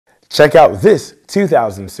Check out this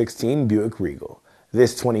 2016 Buick Regal.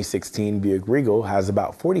 This 2016 Buick Regal has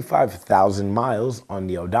about 45,000 miles on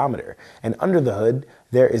the odometer, and under the hood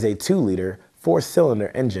there is a 2-liter 4-cylinder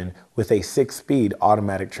engine with a 6-speed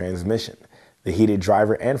automatic transmission. The heated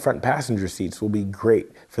driver and front passenger seats will be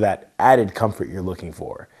great for that added comfort you're looking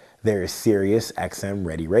for. There is Sirius XM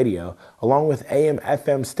Ready Radio along with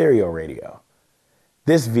AM/FM stereo radio.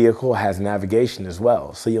 This vehicle has navigation as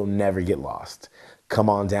well, so you'll never get lost. Come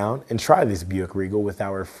on down and try this Buick Regal with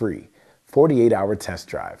our free 48-hour test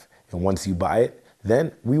drive. And once you buy it,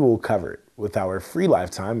 then we will cover it with our free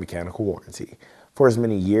lifetime mechanical warranty for as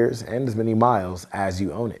many years and as many miles as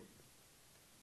you own it.